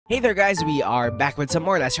Hey there guys, we are back with some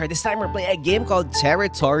more. Let's try this time we're playing a game called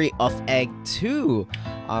Territory of Egg 2.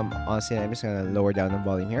 Honestly, I'm just gonna lower down the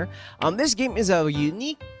volume here. This game is a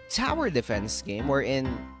unique tower defense game wherein,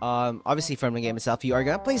 obviously from the game itself, you are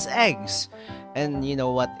gonna place eggs. And you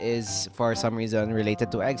know what is, for some reason,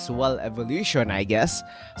 related to eggs? Well, evolution, I guess.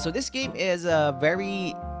 So this game is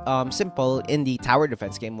very simple indie tower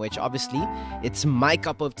defense game, which obviously, it's my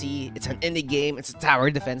cup of tea. It's an indie game, it's a tower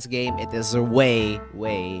defense game. It is way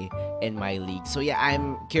in my league. So yeah,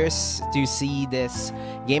 I'm curious to see this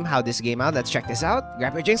game, how this game out. Let's check this out.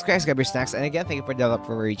 Grab your drinks, guys, grab your snacks, and again, thank you for developer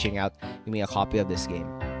for reaching out. Give me a copy of this game.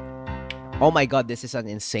 Oh my god, this is an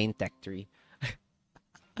insane tech tree.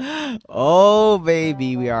 Oh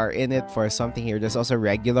baby, we are in it for something here. There's also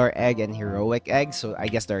regular egg and heroic egg, so I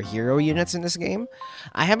guess there are hero units in this game.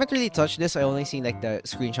 I haven't really touched this. I only seen like the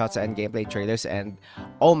screenshots and gameplay trailers, and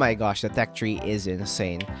oh my gosh, the tech tree is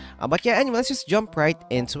insane. But yeah, anyway, let's just jump right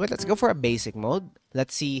into it. Let's go for a basic mode.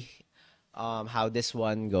 Let's see how this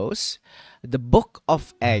one goes. The Book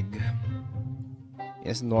of Egg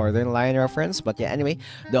is Northern Lion reference, but yeah, anyway,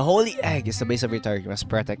 the holy egg is the base of your target. You must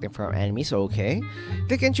protect it from enemies. Okay,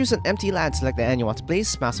 click and choose an empty land. Select the end you want to place.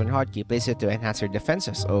 Smash on your hotkey. Place it to enhance your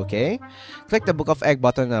defenses. Okay, click the Book of Egg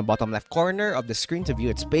button in the bottom left corner of the screen to view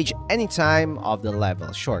its page anytime of the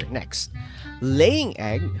level. Sure. Next, laying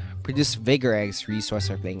egg. Produce vigor eggs. Resource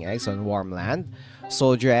for laying eggs on warm land.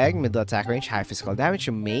 Soldier egg, middle attack range, high physical damage.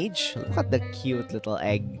 Mage, look at the cute little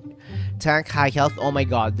egg. Tank, high health. Oh my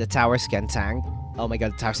god, the towers can tank. Oh my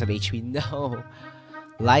god, the towers have HP. No.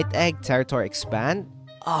 Light egg, territory expand.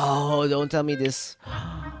 Oh, don't tell me this.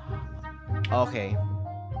 Okay.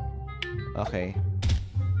 Okay.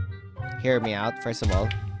 Hear me out, first of all.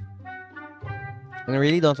 And I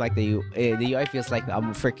really don't like the UI. The UI feels like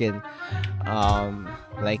I'm freaking,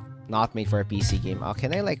 like not made for a PC game. Oh,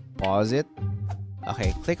 can I like pause it?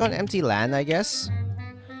 Okay, click on empty land, I guess.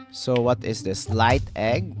 So what is this? Light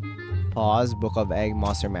egg, pause, Book of Egg,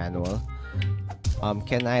 monster manual.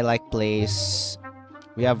 Can I like place?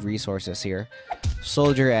 We have resources here.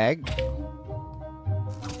 Soldier egg.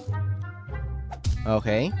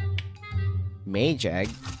 Okay. Mage egg.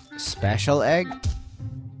 Special egg.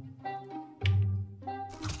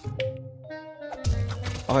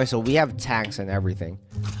 Okay, so we have tanks and everything.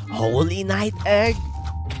 Holy Knight egg.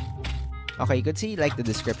 Okay, you could see like the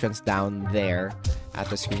descriptions down there at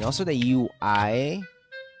the screen. Also, the UI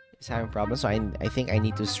is having problems, so I think I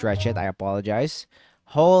need to stretch it. I apologize.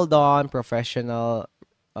 Hold on, professional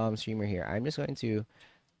streamer here. I'm just going to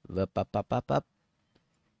up.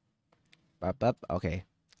 Okay,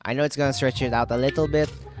 I know it's gonna stretch it out a little bit,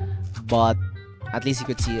 but at least you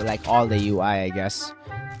could see like all the UI, I guess.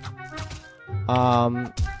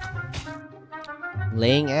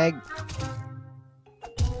 Laying egg.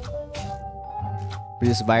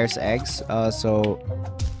 Produce virus eggs. So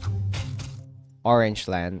orange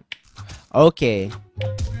land. Okay.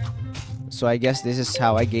 So I guess this is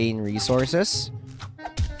how I gain resources.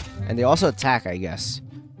 And they also attack, I guess.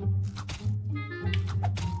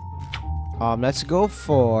 Let's go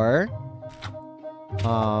for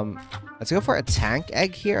a tank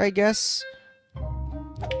egg here, I guess.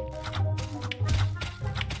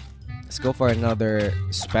 Let's go for another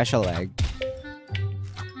special egg.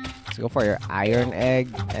 Let's go for your iron egg,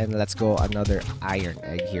 and let's go another iron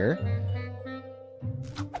egg here.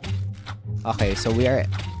 Okay, so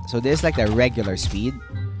this is like the regular speed.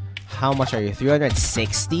 How much are you?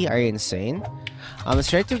 360? Are you insane? Let's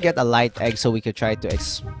try to get a light egg so we could try to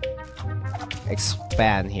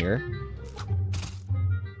expand here.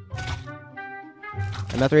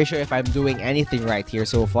 I'm not really sure if I'm doing anything right here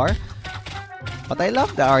so far, but I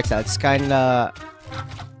love the art style. It's kinda,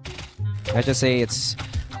 let's just say it's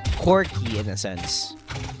quirky in a sense.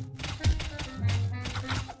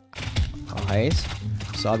 Okay,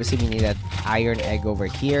 so obviously we need that iron egg over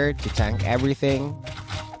here to tank everything.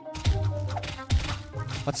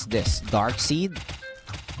 What's this? Dark seed?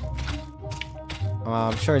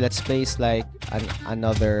 Sure, let's place like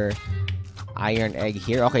another iron egg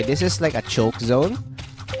here. Okay, this is like a choke zone.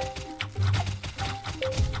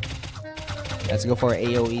 Let's go for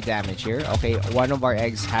AoE damage here. Okay, one of our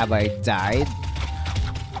eggs have died.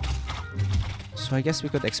 So I guess we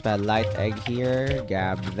could expand light egg here.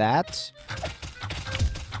 Grab that.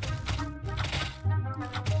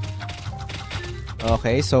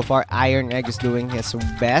 Okay, so far iron egg is doing his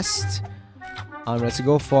best. Let's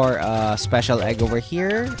go for a special egg over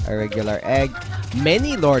here. A regular egg.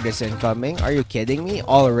 Many Lord is incoming. Are you kidding me?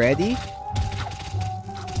 Already?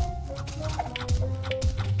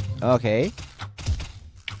 Okay.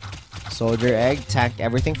 Soldier egg, tank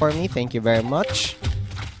everything for me. Thank you very much.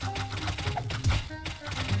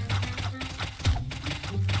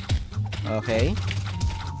 Okay.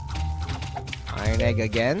 Iron egg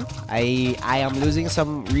again. I am losing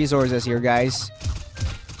some resources here, guys.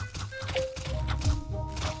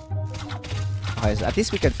 Okay, so at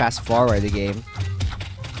least we can fast forward the game.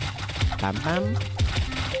 Pam pam.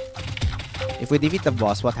 If we defeat the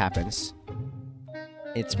boss, what happens?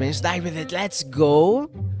 It's Minions died with it. Let's go.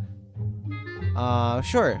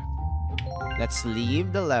 Sure. Let's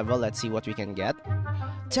leave the level. Let's see what we can get.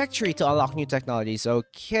 Tech tree to unlock new technologies.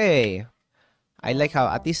 Okay. I like how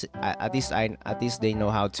at least they know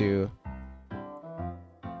how to.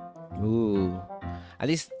 Ooh. At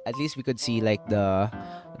least we could see like the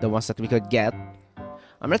ones that we could get.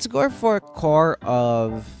 Let's go for core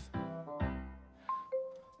of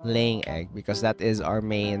laying egg because that is our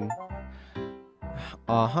main.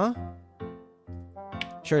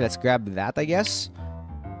 Sure, let's grab that, I guess.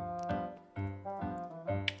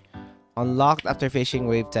 Unlocked after finishing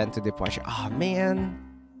wave 10 to departure. Oh man.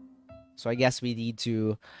 So I guess we need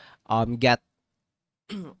to get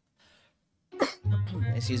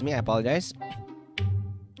excuse me, I apologize.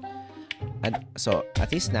 And so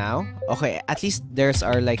at least now, okay, at least there's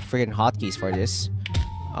our like freaking hotkeys for this.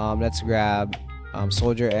 Let's grab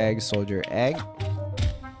soldier egg.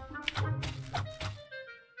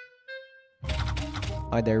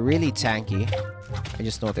 Oh, they're really tanky. I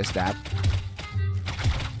just noticed that.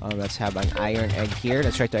 Let's have an iron egg here.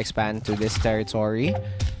 Let's try to expand to this territory.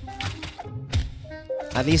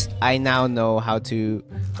 At least I now know how to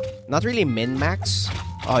not really min-max.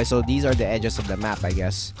 Oh, so these are the edges of the map, I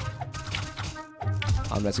guess.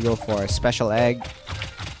 Let's go for a special egg.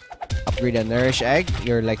 Upgrade a nourish egg.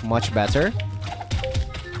 You're like much better.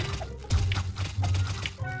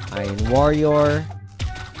 Iron warrior.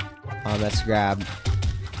 Let's grab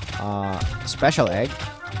special egg.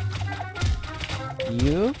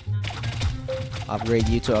 You upgrade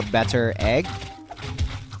you to a better egg.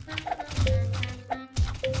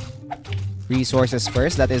 Resources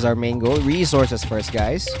first. That is our main goal. Resources first,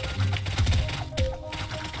 guys.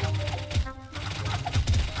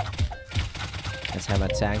 Let's have a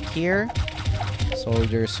tank here.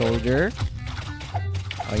 Soldier.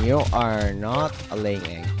 Oh, you are not a laying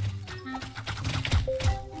egg.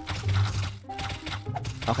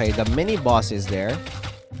 Okay, the mini boss is there.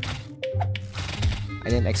 I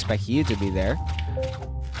didn't expect you to be there.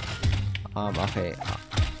 Okay.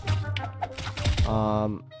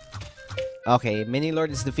 Okay, Mini Lord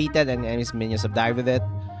is defeated and enemies minions have died with it.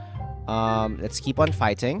 Let's keep on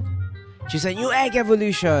fighting. She's a new egg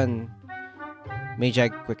evolution. Mage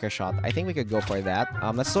egg quicker shot. I think we could go for that.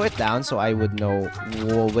 Let's slow it down so I would know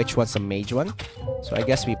which one's the mage one. So I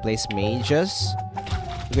guess we place mages.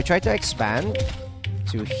 We could try to expand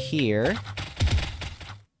to here.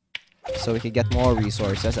 So we could get more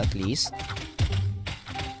resources at least.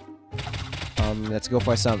 Let's go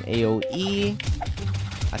for some AoE.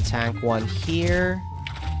 A tank one here.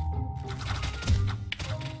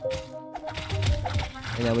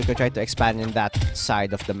 And then we could try to expand in that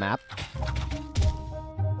side of the map.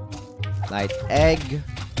 Light egg.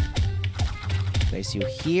 Place you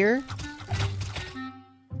here.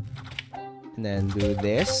 And then do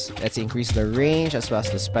this. Let's increase the range as well as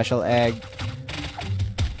the special egg.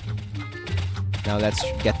 Now let's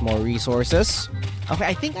get more resources. Okay,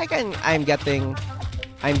 I think I'm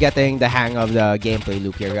getting the hang of the gameplay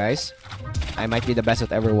loop here, guys. I might be the best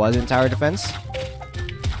that ever was in tower defense.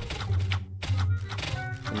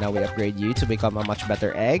 And now we upgrade you to become a much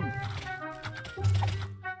better egg.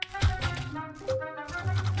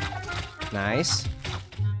 Nice.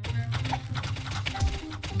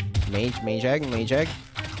 Mage egg.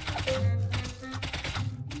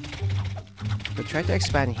 We'll try to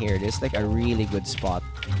expand here. This is like a really good spot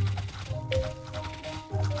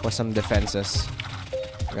for some defenses.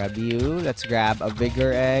 Grab you. Let's grab a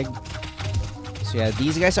vigor egg. So yeah,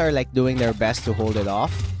 these guys are like doing their best to hold it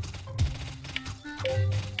off.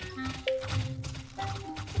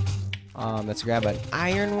 Let's grab an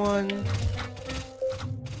iron one.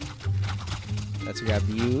 Let's grab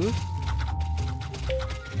you.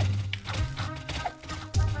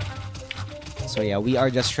 So yeah, we are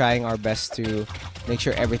just trying our best to make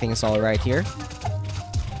sure everything is alright here.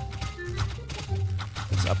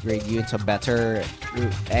 Let's upgrade you into a better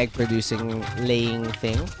egg producing laying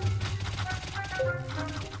thing.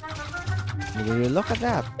 Look at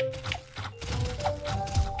that.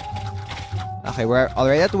 Okay, we're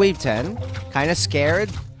already at wave 10. Kinda scared,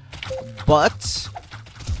 but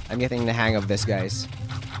I'm getting the hang of this, guys.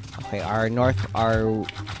 Okay, our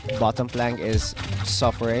bottom flank is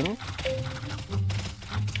suffering.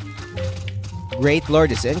 Great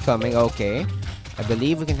Lord is incoming. Okay. I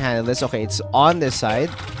believe we can handle this. Okay, it's on this side.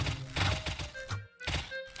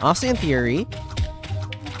 Honestly, in theory,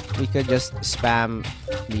 we could just spam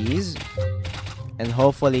these and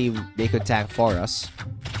hopefully they could tank for us.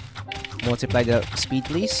 Multiply the speed,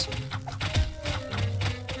 please.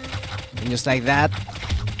 And just like that,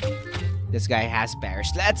 this guy has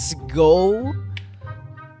perished. Let's go!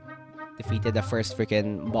 Defeated the first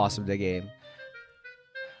freaking boss of the game.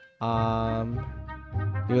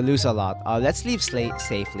 We will lose a lot. Let's leave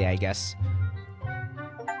safely, I guess.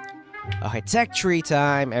 Okay, tech tree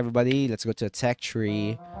time, everybody. Let's go to the tech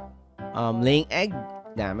tree. Laying egg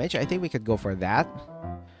damage. I think we could go for that.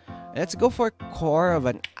 Let's go for core of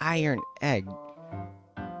an iron egg.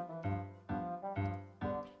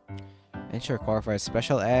 And sure, core for a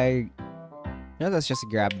special egg. You know, let's just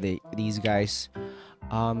grab these guys.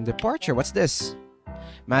 Departure. What's this?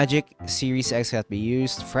 Magic series eggs cannot be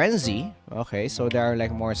used. Frenzy. Okay, so there are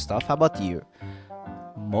like more stuff. How about you?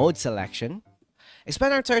 Mode selection.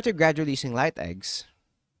 Expand our territory gradually using light eggs.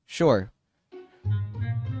 Sure.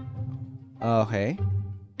 Okay.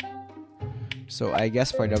 So I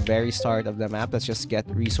guess for the very start of the map, let's just get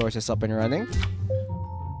resources up and running.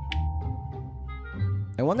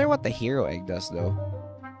 I wonder what the hero egg does though.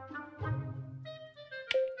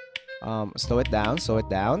 Slow it down, slow it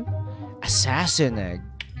down. Assassin egg.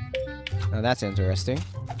 Now that's interesting.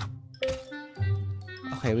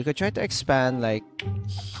 Okay, we could try to expand like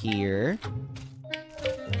here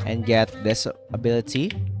and get this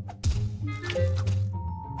ability.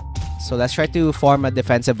 So let's try to form a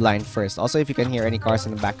defensive line first. Also, if you can hear any cars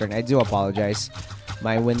in the background, I do apologize.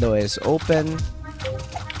 My window is open.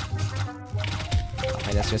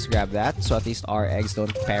 Okay, let's just grab that so at least our eggs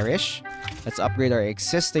don't perish. Let's upgrade our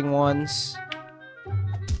existing ones.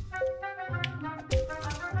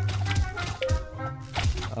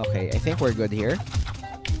 Okay, I think we're good here.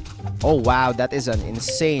 Oh, wow, that is an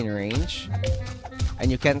insane range. And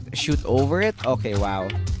you can't shoot over it? Okay, wow.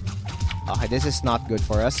 Okay, this is not good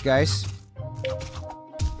for us, guys.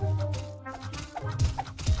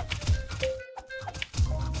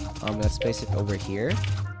 Let's place it over here.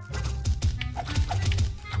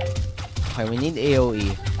 Okay, we need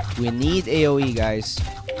AoE. We need AoE, guys.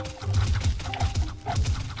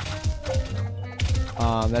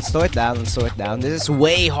 Let's slow it down. Let's slow it down. This is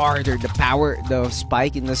way harder. The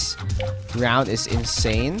spike in this round is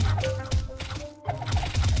insane.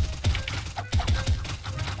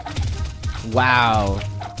 Wow.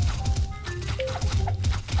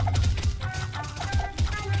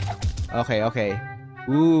 Okay, okay.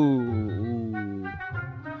 Ooh.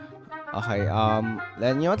 Okay,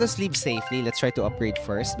 then you want to sleep safely. Let's try to upgrade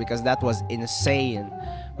first because that was insane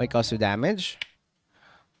when it comes to damage.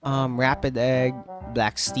 Rapid egg,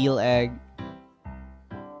 black steel egg.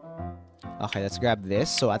 Okay, let's grab this.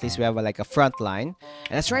 So at least we have like a front line.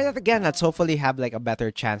 And let's try that again. Let's hopefully have like a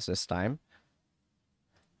better chance this time.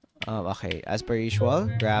 Okay, as per usual,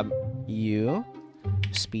 grab you,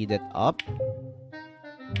 speed it up.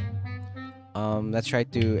 Let's try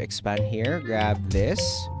to expand here. Grab this.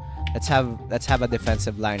 Let's have a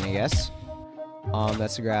defensive line, I guess.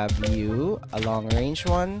 Let's grab you, a long range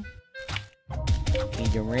one,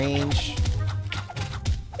 medium range.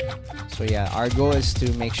 So yeah, our goal is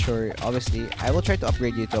to make sure. Obviously, I will try to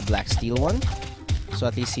upgrade you to a black steel one, so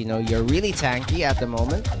at least you know you're really tanky at the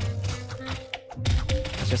moment.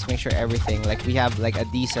 Just make sure everything, like we have like a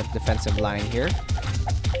decent defensive line here.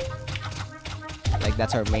 Like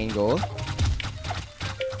that's our main goal.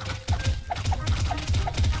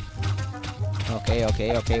 Okay,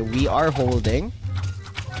 okay, okay. We are holding.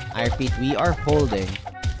 I repeat, we are holding.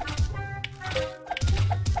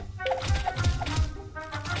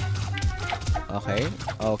 Okay,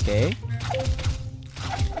 okay.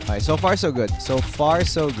 Alright, so far so good. So far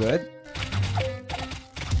so good.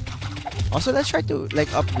 Also, let's try to like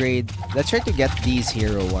upgrade. Let's try to get these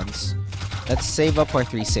hero ones. Let's save up for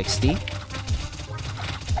 360.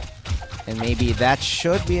 And maybe that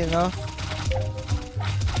should be enough.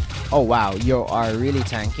 Oh wow, you are really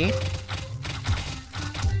tanky.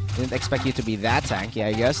 Didn't expect you to be that tanky,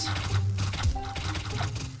 I guess.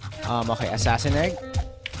 Okay, assassin egg.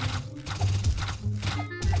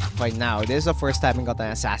 Okay, now this is the first time we got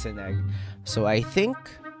an assassin egg. So I think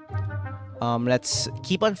let's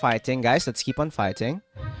keep on fighting, guys. Let's keep on fighting.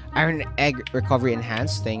 Iron egg recovery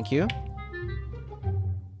enhanced. Thank you.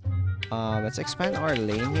 Let's expand our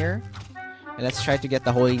lane here. And let's try to get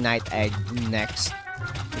the Holy Knight egg next.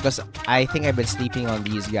 Because I think I've been sleeping on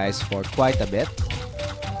these guys for quite a bit.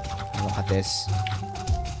 Look at this.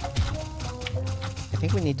 I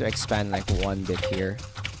think we need to expand like one bit here.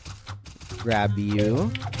 Grab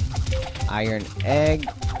you. Iron egg.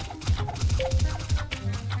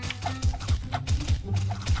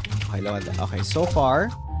 Okay, so far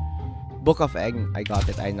Book of Egg. I got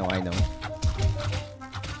it. I know.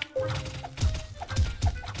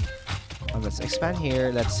 Let's expand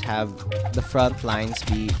here. Let's have the front lines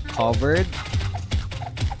be covered.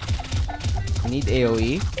 We need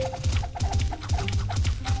AoE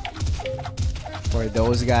for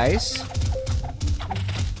those guys.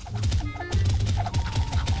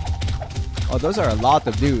 Oh, those are a lot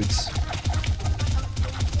of dudes.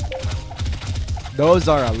 Those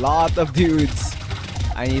are a lot of dudes.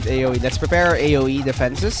 I need AoE. Let's prepare our AoE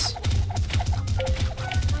defenses.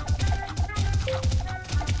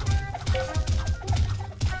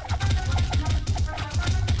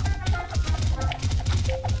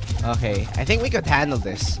 Okay, I think we could handle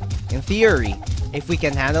this. In theory, if we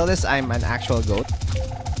can handle this, I'm an actual goat.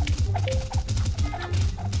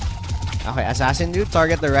 Okay, assassin dude,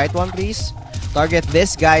 target the right one, please. Target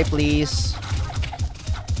this guy, please.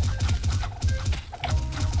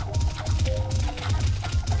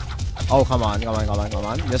 Oh, come on.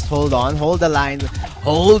 Just hold on. Hold the line.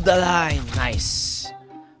 Nice.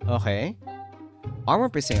 Okay. Armor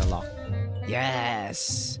piercing unlocked.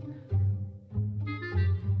 Yes.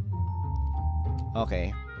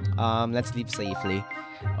 Okay. Let's leave safely.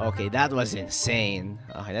 Okay, that was insane.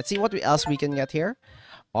 Okay, let's see what else we can get here.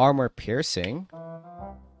 Armor piercing.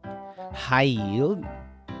 High yield.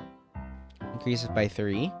 Increases by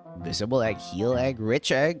 3. Visible egg, heal egg,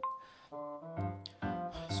 rich egg.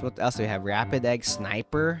 So what else do we have? Rapid egg,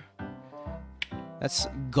 sniper. That's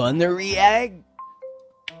gunnery egg.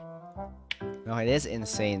 Okay, this is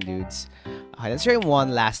insane, dudes. Okay, let's try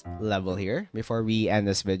one last level here before we end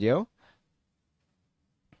this video.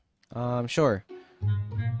 Sure.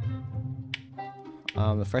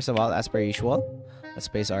 First of all, as per usual, let's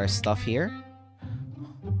place our stuff here.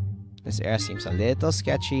 This area seems a little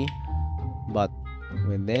sketchy, but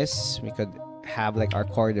with this, we could have like our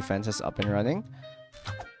core defenses up and running.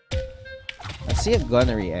 Let's see a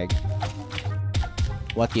gunnery egg.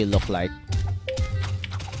 What do you look like?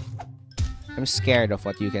 I'm scared of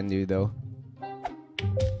what you can do though.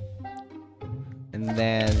 And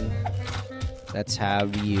then let's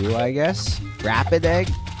have you, I guess. Rapid egg.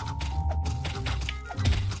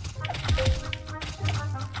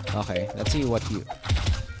 Okay, let's see what you...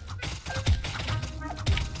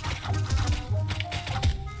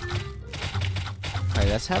 Alright,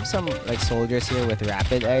 let's have some like soldiers here with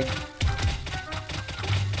rapid egg.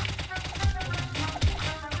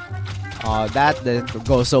 Oh, that didn't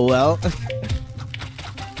go so well.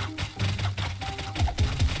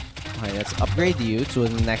 Okay, let's upgrade you to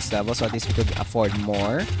the next level so at least we could afford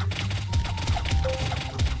more.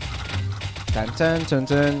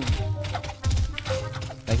 Dun.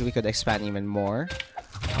 Like we could expand even more.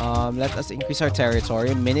 Let us increase our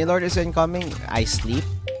territory. Mini-Lord is incoming. I sleep.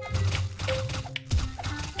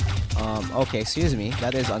 Okay, excuse me.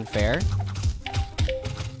 That is unfair.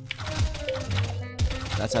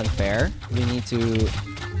 That's unfair. We need to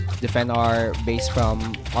defend our base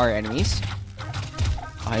from our enemies.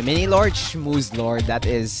 Okay, Mini-Lord, Schmooze Lord. That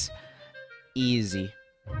is easy.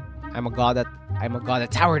 I'm a god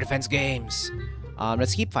at tower defense games.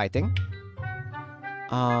 Let's keep fighting.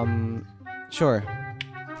 Sure.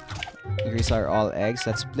 Increase our all eggs.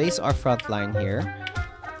 Let's place our front line here.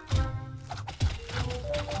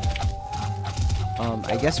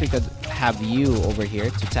 I guess we could have you over here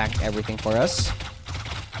to tank everything for us.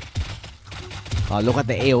 Look at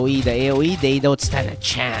the AoE. The AoE, they don't stand a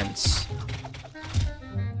chance.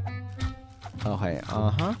 Okay,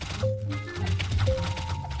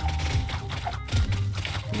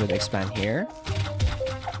 We could expand here.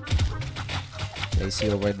 Place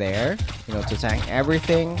you over there, you know, to tank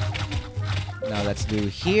everything. Now let's do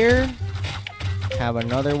here. Have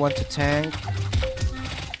another one to tank.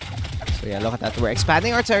 So yeah, look at that. We're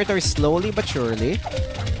expanding our territory slowly but surely.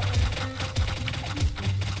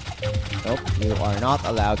 Nope, you are not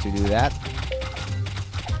allowed to do that.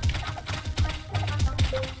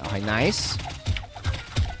 Okay, nice.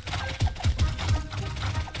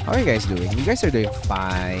 How are you guys doing? You guys are doing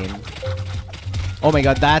fine. Oh my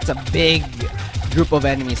god, that's a big group of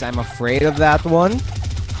enemies. I'm afraid of that one.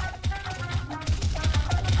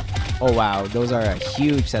 Oh wow, those are a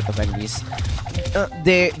huge set of enemies.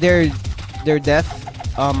 Their death.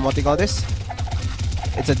 What do you call this?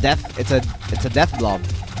 It's a death. It's a death blob.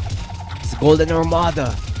 It's Golden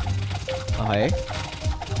Armada. Okay.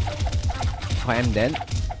 Okay, I'm dead.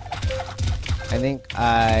 I think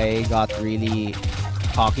I got really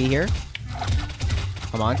cocky here.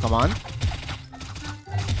 Come on.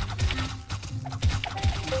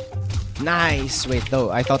 Nice. Wait, though.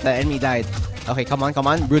 I thought the enemy died. Okay, come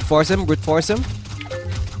on. Brute force him.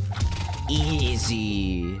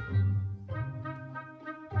 Easy.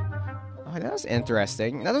 that was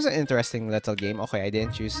interesting. That was an interesting little game. Okay, I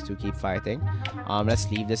didn't choose to keep fighting.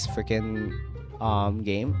 Let's leave this freaking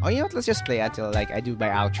game. Oh, you know what? Let's just play until like I do my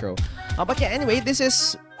outro. But yeah, anyway, this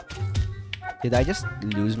is. Did I just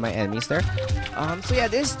lose my enemies there? So yeah,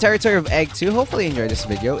 this is Territory of Egg 2. Hopefully you enjoyed this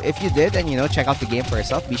video. If you did, and you know, check out the game for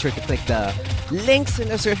yourself, be sure to click the links in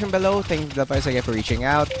the description below. Thank you to the first again for reaching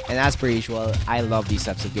out. And as per usual, I love these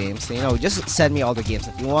types of games. So, you know, just send me all the games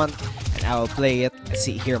that you want, and I will play it.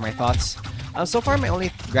 See, hear my thoughts. So far, my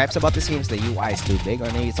only gripes about this game is the UI is too big,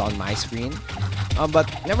 or maybe it's on my screen. But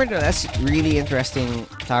nevertheless, really interesting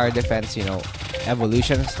tower defense, you know,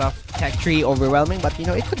 evolution and stuff. Tech tree overwhelming, but you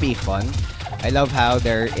know, it could be fun. I love how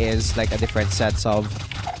there is like a different sets of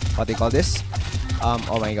what they call this.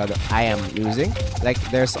 Oh my god, I am losing. Like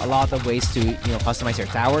there's a lot of ways to, you know, customize your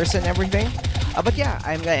towers and everything. But yeah,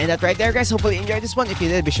 I'm gonna end that right there, guys. Hopefully you enjoyed this one. If you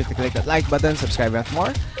did, be sure to click that like button, subscribe and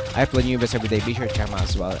more. I upload new videos every day. Be sure to check them out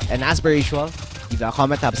as well. And as per usual, leave a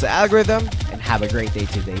comment, helps the algorithm, and have a great day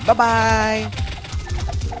today. Bye bye.